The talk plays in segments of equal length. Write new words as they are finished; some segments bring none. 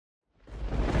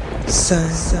Sun,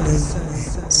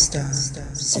 moon, stars.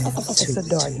 It's a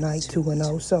dark night,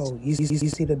 2-0. So you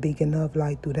see the beacon of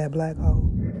light through that black hole.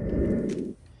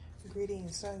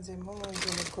 Greetings, suns and moons,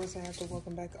 and of course I have to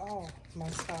welcome back all my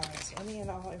stars. Any and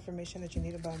all information that you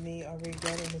need about me or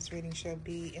regarding this reading shall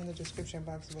be in the description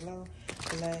box below.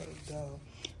 Let go.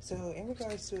 So in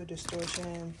regards to a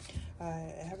distortion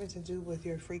having to do with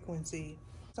your frequency,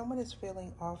 someone is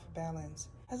feeling off balance.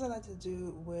 Has a lot to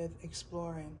do with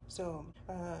exploring. So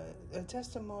a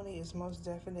testimony is most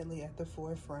definitely at the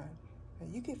forefront.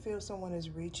 You can feel someone is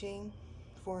reaching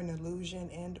for an illusion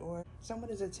and or someone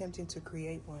is attempting to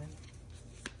create one.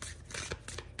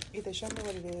 Either show me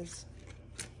what it is.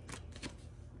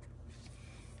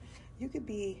 You could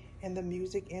be in the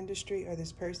music industry, or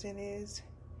this person is.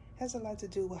 Has a lot to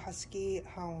do with husky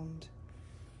hound.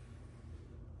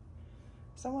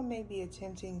 Someone may be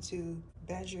attempting to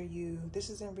badger you. This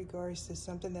is in regards to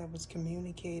something that was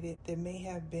communicated. There may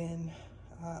have been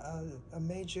a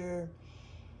major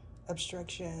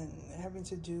obstruction having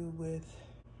to do with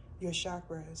your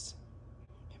chakras.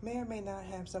 May or may not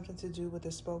have something to do with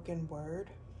the spoken word.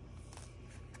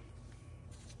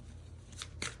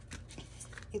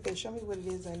 Either show me what it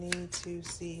is I need to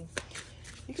see.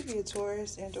 You could be a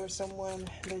Taurus and or someone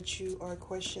that you are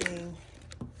questioning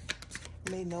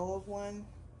may know of one.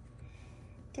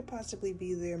 Could possibly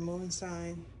be their moon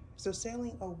sign. So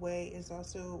sailing away is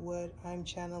also what I'm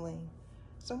channeling.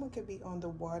 Someone could be on the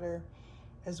water,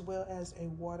 as well as a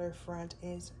waterfront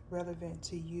is relevant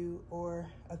to you or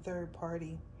a third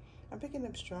party. I'm picking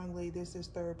up strongly this is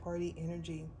third party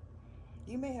energy.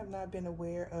 You may have not been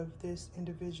aware of this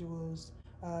individual's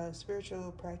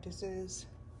spiritual practices,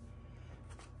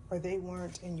 or they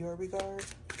weren't in your regard.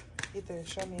 Either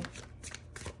show me.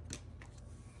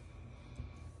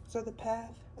 So the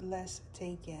path less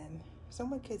taken.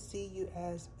 Someone could see you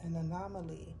as an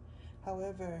anomaly.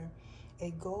 However,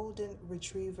 a golden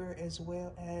retriever as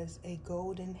well as a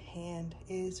golden hand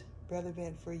is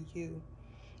relevant for you.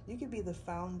 You could be the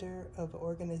founder of an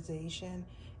organization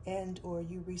and or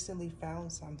you recently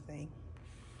found something.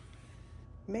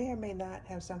 May or may not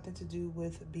have something to do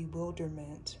with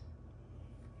bewilderment.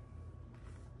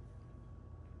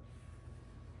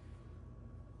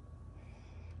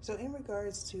 So in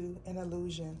regards to an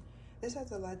illusion, this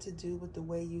has a lot to do with the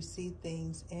way you see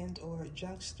things and or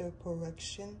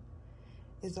juxtaposition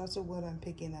is also what I'm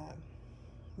picking up.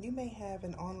 You may have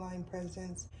an online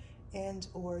presence and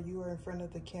or you are in front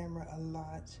of the camera a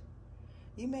lot.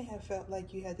 You may have felt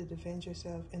like you had to defend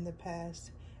yourself in the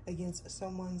past against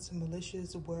someone's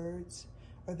malicious words,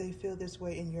 or they feel this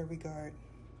way in your regard.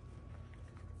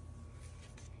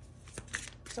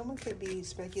 Someone could be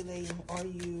speculating, are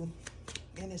you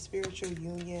in a spiritual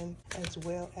union, as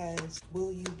well as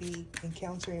will you be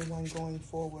encountering one going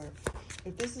forward?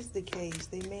 If this is the case,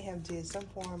 they may have did some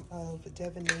form of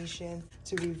divination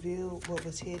to reveal what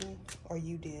was hidden, or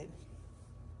you did.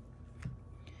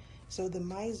 So the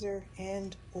miser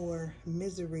and or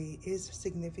misery is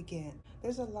significant.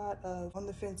 There's a lot of on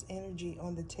the fence energy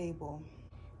on the table.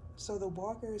 So the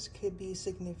walkers could be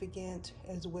significant,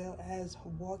 as well as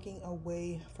walking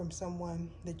away from someone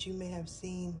that you may have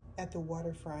seen at the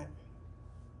waterfront.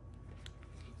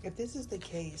 If this is the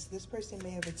case, this person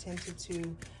may have attempted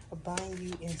to bind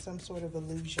you in some sort of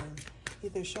illusion.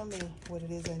 Either show me what it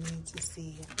is I need to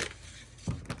see.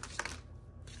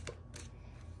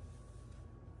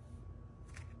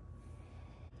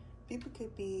 People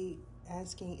could be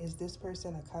asking, is this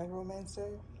person a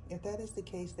chiromancer? If that is the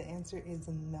case, the answer is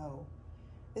no.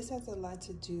 This has a lot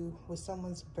to do with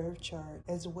someone's birth chart,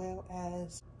 as well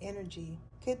as energy.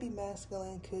 Could be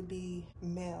masculine, could be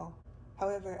male.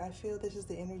 However, I feel this is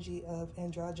the energy of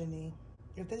androgyny.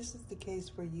 If this is the case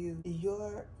for you,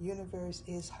 your universe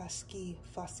is husky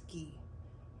fusky.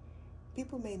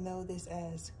 People may know this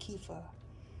as Kifa.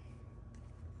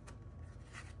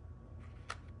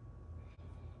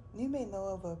 You may know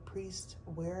of a priest's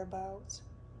whereabouts.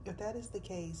 If that is the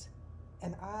case,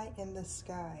 an eye in the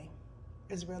sky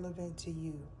is relevant to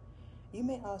you. You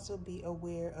may also be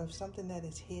aware of something that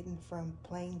is hidden from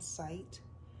plain sight.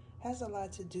 Has a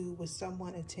lot to do with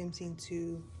someone attempting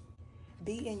to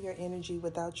be in your energy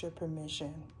without your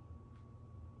permission.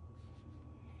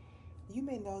 You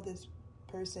may know this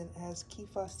person as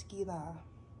Kifa Skila.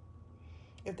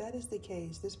 If that is the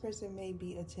case, this person may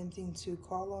be attempting to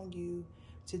call on you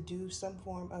to do some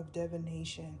form of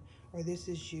divination, or this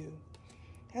is you.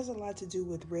 Has a lot to do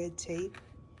with red tape.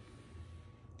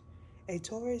 A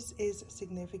Taurus is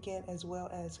significant, as well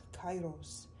as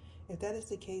Kairos. If that is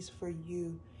the case for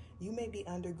you, you may be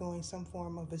undergoing some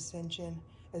form of ascension,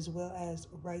 as well as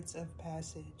rites of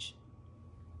passage.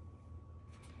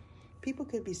 People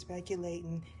could be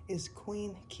speculating, is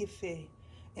Queen Kife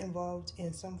involved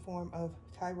in some form of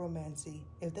chiromancy?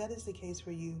 If that is the case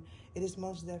for you, it is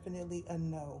most definitely a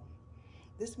no.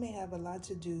 This may have a lot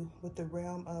to do with the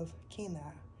realm of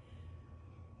Kina.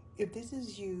 If this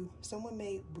is you, someone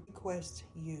may request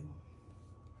you.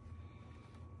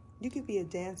 You could be a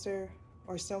dancer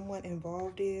or someone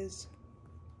involved is.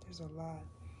 There's a lot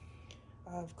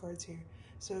of cards here.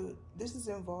 So this is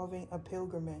involving a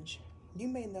pilgrimage. You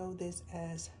may know this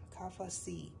as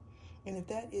Kafasi. And if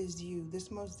that is you, this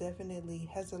most definitely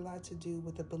has a lot to do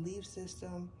with a belief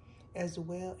system as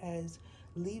well as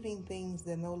leaving things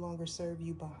that no longer serve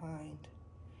you behind.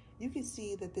 You can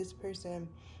see that this person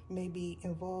may be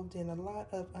involved in a lot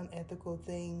of unethical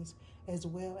things, as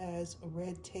well as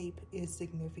red tape is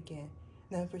significant.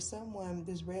 Now, for someone,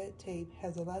 this red tape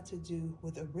has a lot to do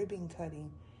with a ribbon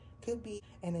cutting. Could be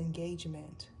an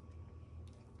engagement.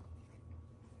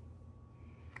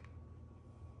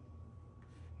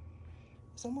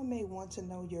 Someone may want to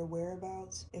know your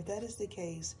whereabouts. If that is the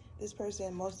case, this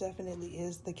person most definitely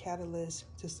is the catalyst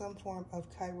to some form of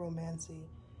chiromancy.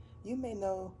 You may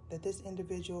know that this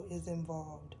individual is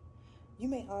involved. You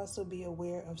may also be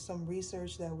aware of some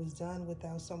research that was done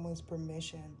without someone's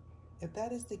permission. If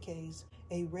that is the case,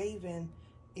 a raven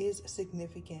is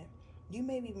significant. You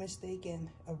may be mistaken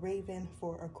a raven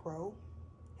for a crow.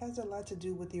 Has a lot to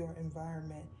do with your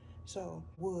environment. So,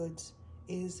 woods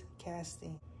is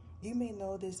casting. You may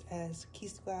know this as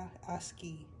Kiska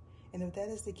Aski. And if that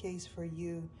is the case for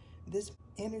you, this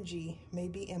energy may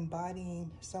be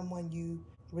embodying someone you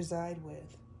reside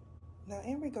with. Now,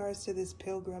 in regards to this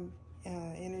pilgrim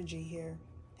energy here,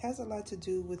 has a lot to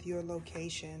do with your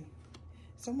location.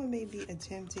 Someone may be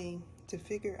attempting to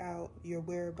figure out your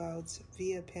whereabouts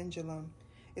via pendulum.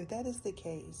 If that is the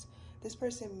case, this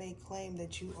person may claim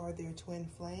that you are their twin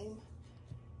flame,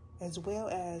 as well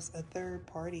as a third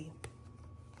party.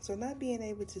 So not being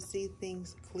able to see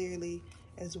things clearly,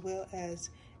 as well as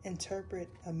interpret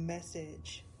a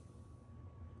message.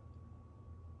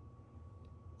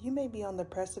 You may be on the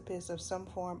precipice of some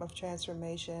form of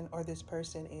transformation, or this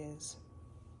person is.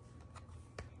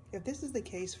 If this is the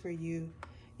case for you,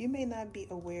 you may not be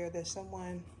aware that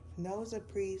someone knows a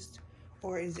priest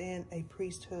or is in a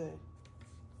priesthood.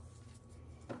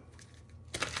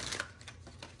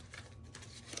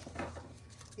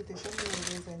 Either show me what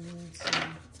it is I need to see.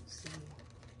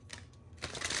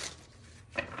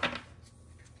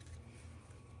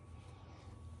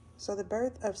 So the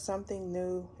birth of something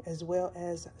new, as well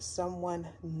as someone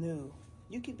new.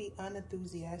 You could be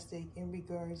unenthusiastic in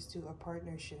regards to a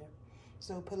partnership.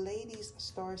 So Pleiades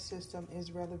star system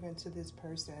is relevant to this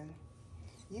person.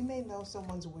 You may know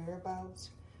someone's whereabouts.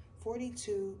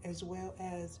 42 as well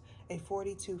as a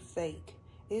 42 fake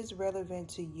is relevant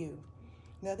to you.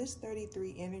 Now this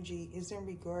 33 energy is in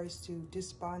regards to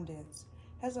despondence.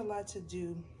 Has a lot to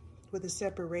do with a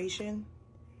separation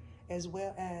as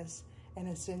well as an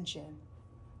ascension.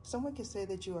 Someone can say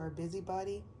that you are a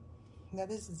busybody. Now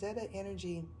this Zeta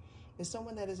energy is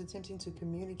someone that is attempting to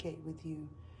communicate with you.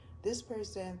 This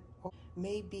person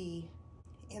may be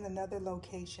in another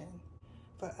location.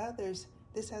 For others,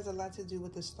 this has a lot to do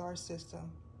with the star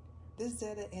system. This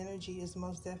Zeta energy is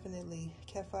most definitely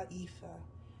Kefa Ifa.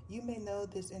 You may know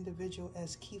this individual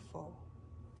as Kifo.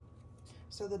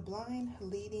 So the blind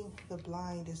leading the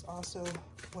blind is also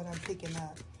what I'm picking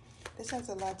up. This has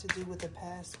a lot to do with a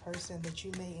past person that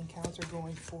you may encounter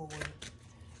going forward.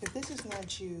 If this is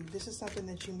not you, this is something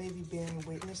that you may be bearing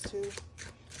witness to.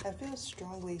 I feel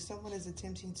strongly someone is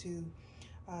attempting to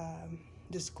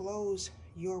disclose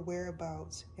your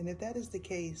whereabouts. And if that is the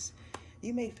case,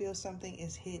 you may feel something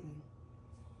is hidden.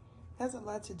 It has a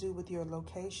lot to do with your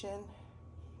location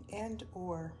and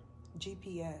or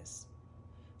GPS.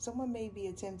 Someone may be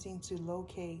attempting to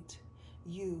locate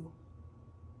you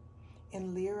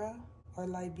in Lyra or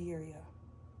Liberia.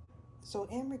 So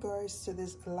in regards to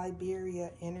this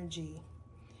Liberia energy,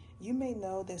 you may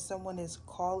know that someone is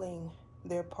calling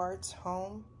their parts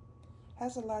home.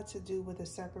 Has a lot to do with a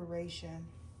separation.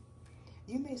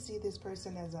 You may see this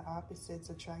person as an opposites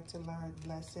attract to learn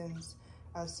lessons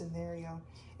scenario.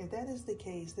 If that is the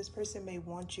case, this person may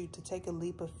want you to take a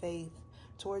leap of faith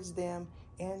towards them,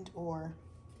 and or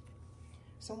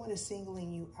someone is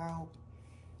singling you out.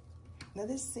 Now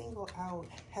this single out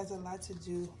has a lot to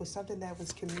do with something that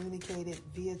was communicated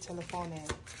via telephone.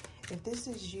 If this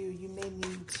is you, you may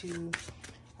need to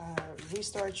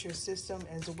restart your system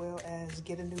as well as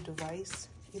get a new device.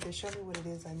 Either show me what it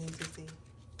is I need to see.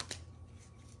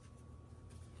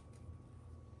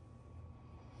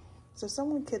 So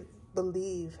someone could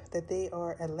believe that they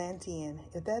are Atlantean.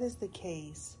 If that is the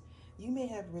case, You may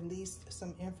have released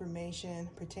some information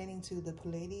pertaining to the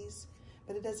Pleiades,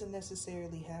 but it doesn't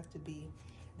necessarily have to be.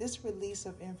 This release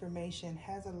of information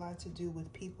has a lot to do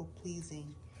with people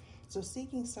pleasing. So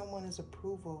seeking someone's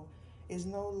approval is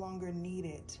no longer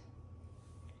needed.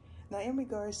 Now, in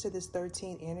regards to this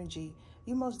 13 energy,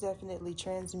 you most definitely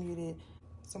transmuted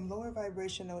some lower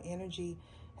vibrational energy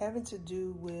having to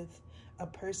do with a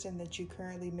person that you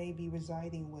currently may be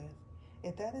residing with.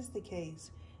 If that is the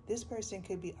case, this person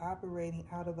could be operating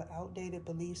out of an outdated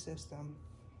belief system.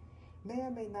 May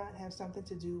or may not have something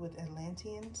to do with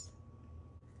Atlanteans.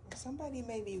 Somebody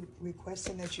may be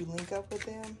requesting that you link up with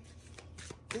them.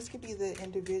 This could be the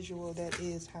individual that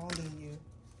is hounding you.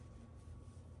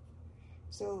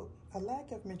 So a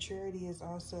lack of maturity is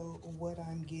also what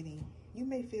I'm getting. You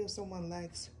may feel someone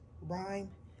lacks rhyme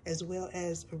as well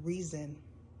as reason.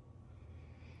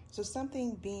 So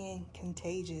something being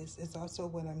contagious is also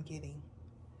what I'm getting.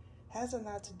 Has a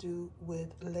lot to do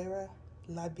with Lyra,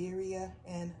 Liberia,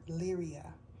 and Lyria.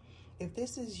 If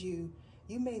this is you,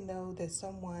 you may know that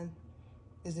someone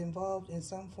is involved in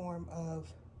some form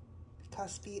of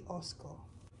Kaspi Osko.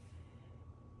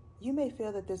 You may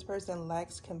feel that this person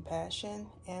lacks compassion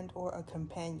and or a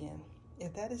companion.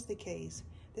 If that is the case,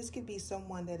 this could be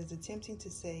someone that is attempting to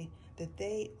say that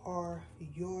they are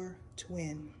your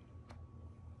twin.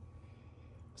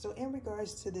 So in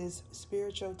regards to this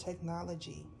spiritual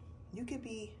technology, you could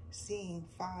be seeing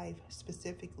 5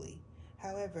 specifically.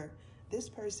 However, this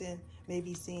person may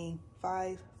be seeing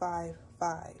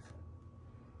 555.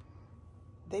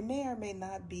 They may or may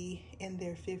not be in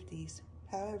their 50s.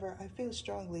 However, I feel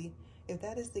strongly if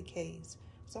that is the case,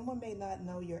 someone may not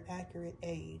know your accurate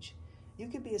age. You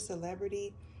could be a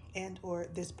celebrity and or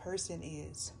this person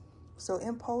is. So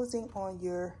imposing on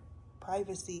your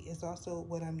privacy is also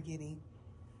what I'm getting.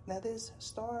 Now this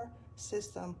star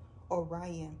system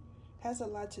Orion has a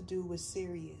lot to do with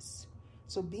Sirius.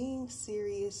 So being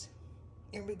serious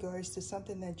in regards to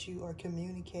something that you are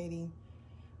communicating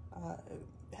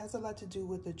has a lot to do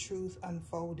with the truth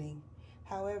unfolding.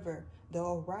 However, the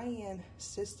Orion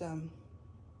system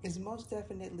is most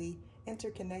definitely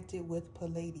interconnected with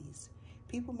Pleiades.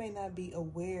 People may not be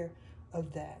aware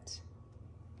of that.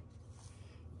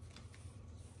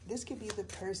 This could be the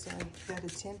person that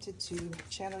attempted to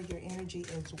channel your energy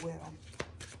as well.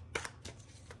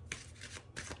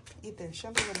 Either show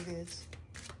me what it is.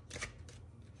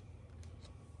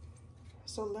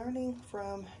 So learning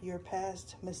from your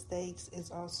past mistakes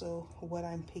is also what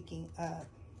I'm picking up.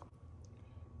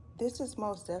 This is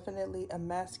most definitely a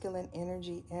masculine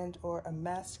energy and or a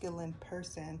masculine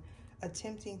person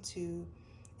attempting to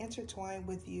intertwine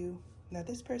with you. Now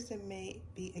this person may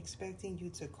be expecting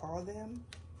you to call them.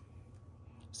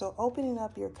 So opening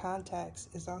up your contacts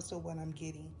is also what I'm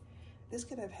getting. This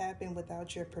could have happened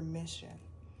without your permission.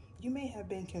 You may have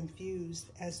been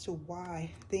confused as to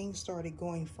why things started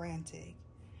going frantic.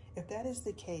 If that is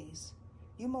the case,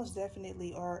 you most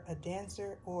definitely are a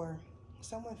dancer or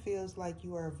someone feels like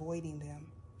you are avoiding them.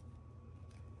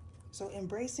 So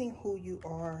embracing who you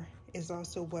are is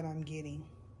also what I'm getting.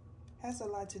 Has a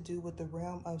lot to do with the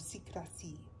realm of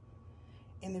Sikrasi.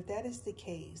 And if that is the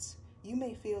case, you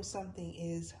may feel something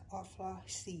is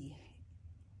off-la-si.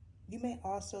 You may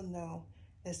also know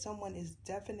that someone is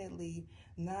definitely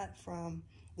not from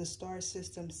the star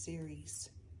system series.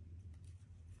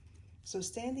 So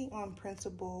standing on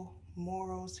principle,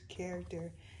 morals,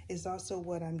 character is also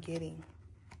what I'm getting.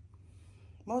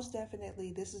 Most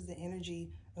definitely, this is the energy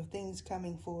of things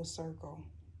coming full circle.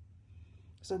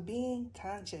 So being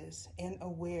conscious and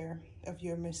aware of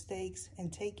your mistakes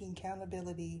and taking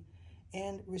accountability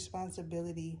and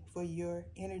responsibility for your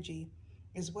energy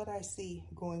is what I see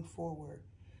going forward.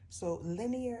 So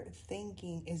linear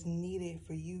thinking is needed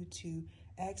for you to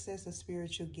access a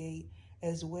spiritual gate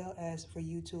as well as for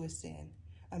you to ascend.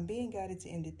 I'm being guided to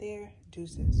end it there.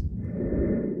 Deuces.